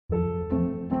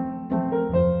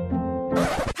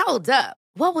Hold up.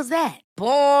 What was that?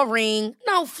 Boring.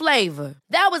 No flavor.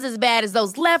 That was as bad as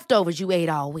those leftovers you ate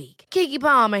all week. Keke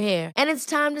Palmer here, and it's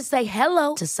time to say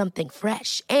hello to something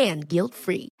fresh and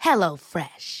guilt-free. Hello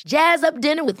Fresh. Jazz up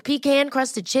dinner with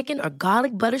pecan-crusted chicken or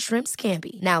garlic butter shrimp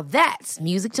scampi. Now that's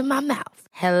music to my mouth.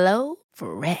 Hello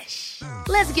Fresh.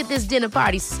 Let's get this dinner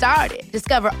party started.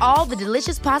 Discover all the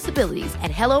delicious possibilities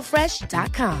at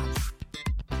hellofresh.com.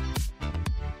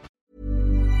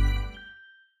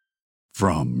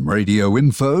 From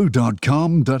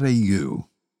radioinfo.com.au.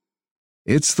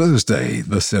 It's Thursday,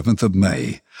 the 7th of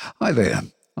May. Hi there,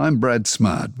 I'm Brad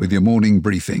Smart with your morning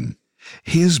briefing.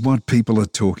 Here's what people are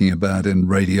talking about in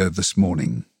radio this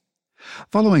morning.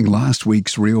 Following last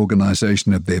week's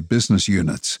reorganisation of their business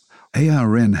units,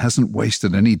 ARN hasn't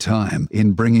wasted any time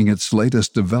in bringing its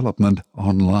latest development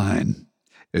online.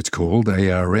 It's called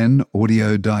ARN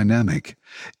Audio Dynamic.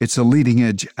 It's a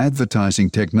leading-edge advertising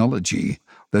technology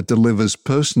that delivers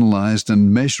personalised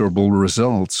and measurable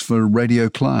results for radio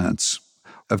clients.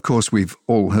 Of course, we've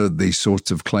all heard these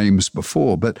sorts of claims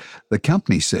before, but the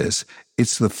company says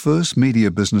it's the first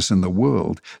media business in the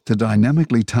world to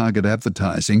dynamically target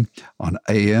advertising on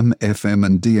AM, FM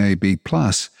and DAB+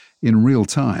 in real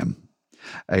time.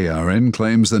 ARN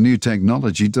claims the new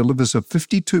technology delivers a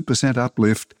 52%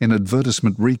 uplift in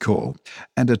advertisement recall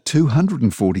and a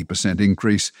 240%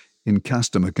 increase in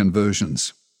customer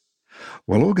conversions.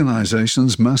 Well,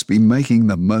 organisations must be making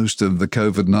the most of the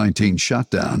COVID-19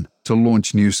 shutdown to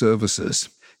launch new services.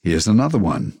 Here's another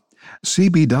one.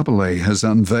 CBAA has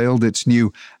unveiled its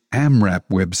new AMRAP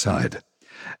website.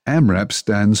 AMRAP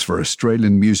stands for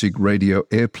Australian Music Radio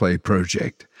Airplay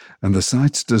Project, and the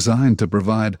site's designed to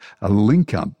provide a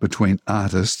link-up between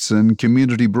artists and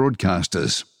community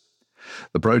broadcasters.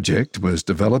 The project was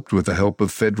developed with the help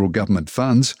of federal government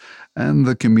funds and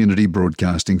the Community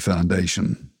Broadcasting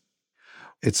Foundation.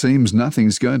 It seems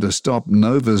nothing's going to stop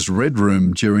Nova's Red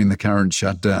Room during the current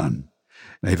shutdown.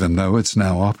 Even though it's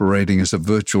now operating as a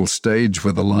virtual stage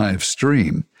with a live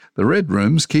stream, the Red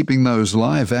Room's keeping those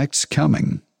live acts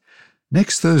coming.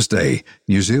 Next Thursday,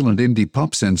 New Zealand indie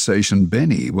pop sensation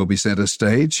Benny will be centre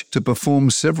stage to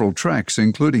perform several tracks,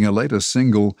 including a latest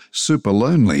single, Super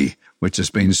Lonely, which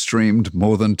has been streamed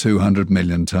more than 200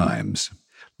 million times.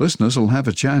 Listeners will have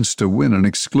a chance to win an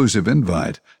exclusive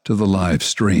invite to the live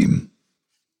stream.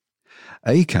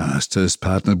 Acast has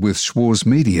partnered with Schwarz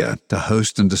Media to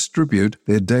host and distribute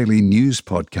their daily news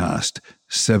podcast,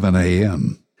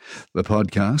 7am. The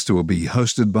podcast will be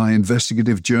hosted by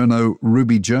investigative journo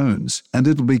Ruby Jones, and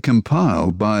it'll be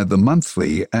compiled by The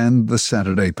Monthly and The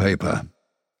Saturday Paper.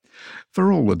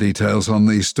 For all the details on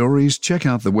these stories, check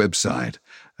out the website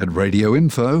at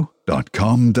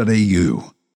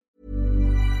radioinfo.com.au.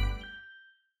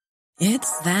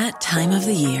 It's that time of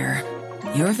the year.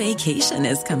 Your vacation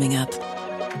is coming up.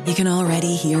 You can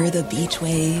already hear the beach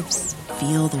waves,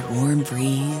 feel the warm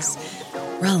breeze,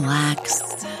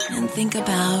 relax, and think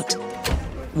about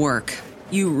work.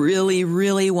 You really,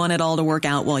 really want it all to work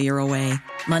out while you're away.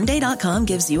 Monday.com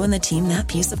gives you and the team that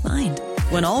peace of mind.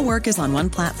 When all work is on one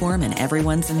platform and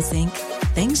everyone's in sync,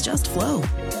 things just flow.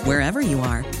 Wherever you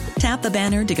are, tap the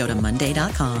banner to go to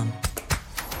Monday.com.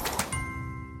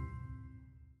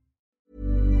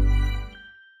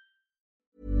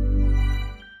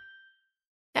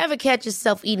 Ever catch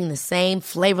yourself eating the same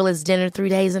flavorless dinner 3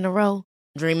 days in a row?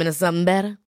 Dreaming of something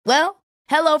better? Well,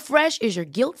 HelloFresh is your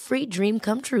guilt-free dream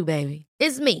come true, baby.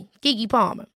 It's me, Keke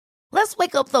Palmer. Let's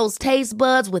wake up those taste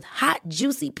buds with hot,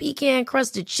 juicy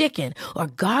pecan-crusted chicken or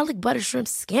garlic butter shrimp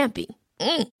scampi.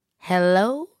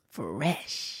 Hello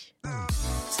Fresh.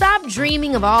 Stop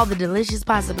dreaming of all the delicious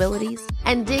possibilities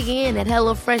and dig in at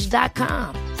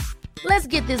HelloFresh.com. Let's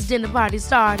get this dinner party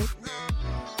started.